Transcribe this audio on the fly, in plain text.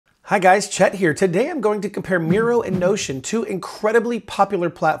Hi guys, Chet here. Today I'm going to compare Miro and Notion, two incredibly popular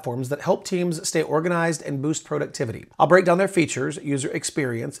platforms that help teams stay organized and boost productivity. I'll break down their features, user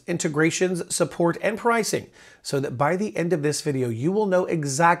experience, integrations, support, and pricing so that by the end of this video, you will know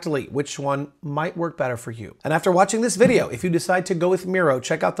exactly which one might work better for you. And after watching this video, if you decide to go with Miro,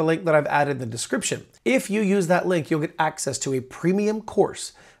 check out the link that I've added in the description. If you use that link, you'll get access to a premium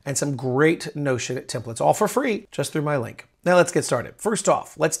course and some great Notion templates, all for free, just through my link. Now let's get started. First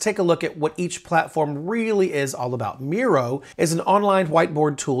off, let's take a look at what each platform really is all about. Miro is an online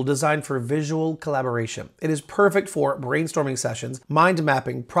whiteboard tool designed for visual collaboration. It is perfect for brainstorming sessions, mind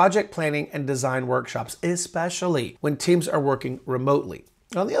mapping, project planning, and design workshops, especially when teams are working remotely.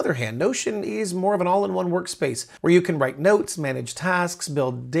 On the other hand, Notion is more of an all-in-one workspace where you can write notes, manage tasks,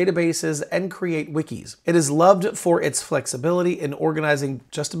 build databases, and create wikis. It is loved for its flexibility in organizing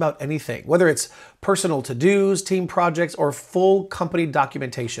just about anything, whether it's personal to-dos, team projects, or full company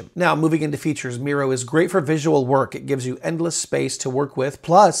documentation. Now, moving into features, Miro is great for visual work. It gives you endless space to work with,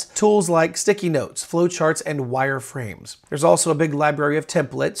 plus tools like sticky notes, flowcharts, and wireframes. There's also a big library of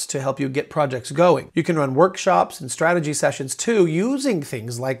templates to help you get projects going. You can run workshops and strategy sessions too, using things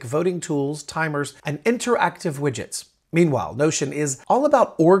like voting tools, timers, and interactive widgets. Meanwhile, Notion is all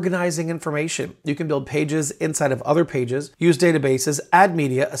about organizing information. You can build pages inside of other pages, use databases, add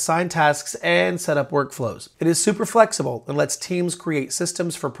media, assign tasks, and set up workflows. It is super flexible and lets teams create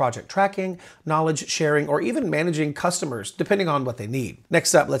systems for project tracking, knowledge sharing, or even managing customers, depending on what they need.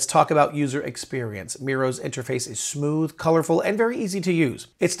 Next up, let's talk about user experience. Miro's interface is smooth, colorful, and very easy to use.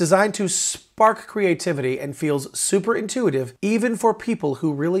 It's designed to spark creativity and feels super intuitive, even for people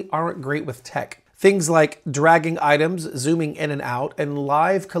who really aren't great with tech. Things like dragging items, zooming in and out, and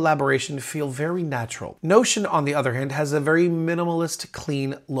live collaboration feel very natural. Notion, on the other hand, has a very minimalist,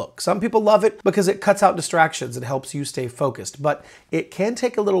 clean look. Some people love it because it cuts out distractions and helps you stay focused, but it can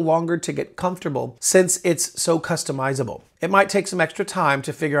take a little longer to get comfortable since it's so customizable. It might take some extra time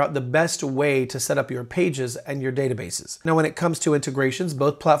to figure out the best way to set up your pages and your databases. Now, when it comes to integrations,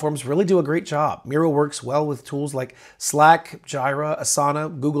 both platforms really do a great job. Miro works well with tools like Slack, Jira,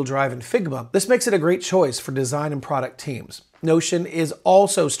 Asana, Google Drive, and Figma. This makes it a great choice for design and product teams. Notion is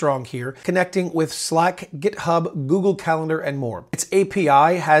also strong here, connecting with Slack, GitHub, Google Calendar, and more. Its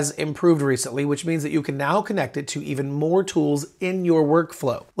API has improved recently, which means that you can now connect it to even more tools in your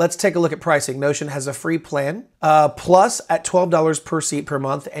workflow. Let's take a look at pricing. Notion has a free plan, Plus at $12 per seat per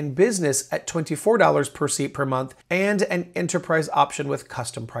month, and Business at $24 per seat per month, and an enterprise option with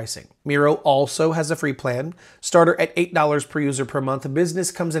custom pricing. Miro also has a free plan, starter at $8 per user per month.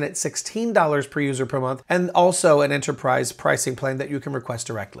 Business comes in at $16 per user per month, and also an enterprise pricing plan that you can request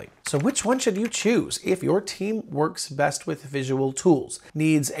directly. So which one should you choose if your team works best with visual tools,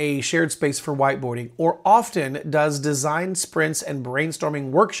 needs a shared space for whiteboarding, or often does design sprints and brainstorming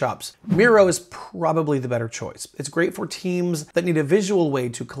workshops? Miro is probably the better choice. It's great for teams that need a visual way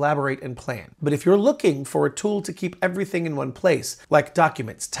to collaborate and plan. But if you're looking for a tool to keep everything in one place, like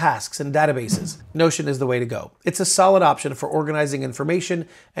documents, tasks, and databases, Notion is the way to go. It's a solid option for organizing information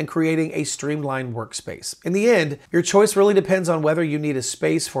and creating a streamlined workspace. In the end, your choice really depends on whether you need a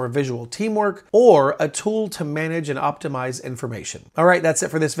space for visual teamwork or a tool to manage and optimize information. All right, that's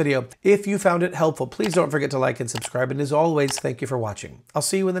it for this video. If you found it helpful, please don't forget to like and subscribe. And as always, thank you for watching. I'll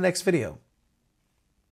see you in the next video.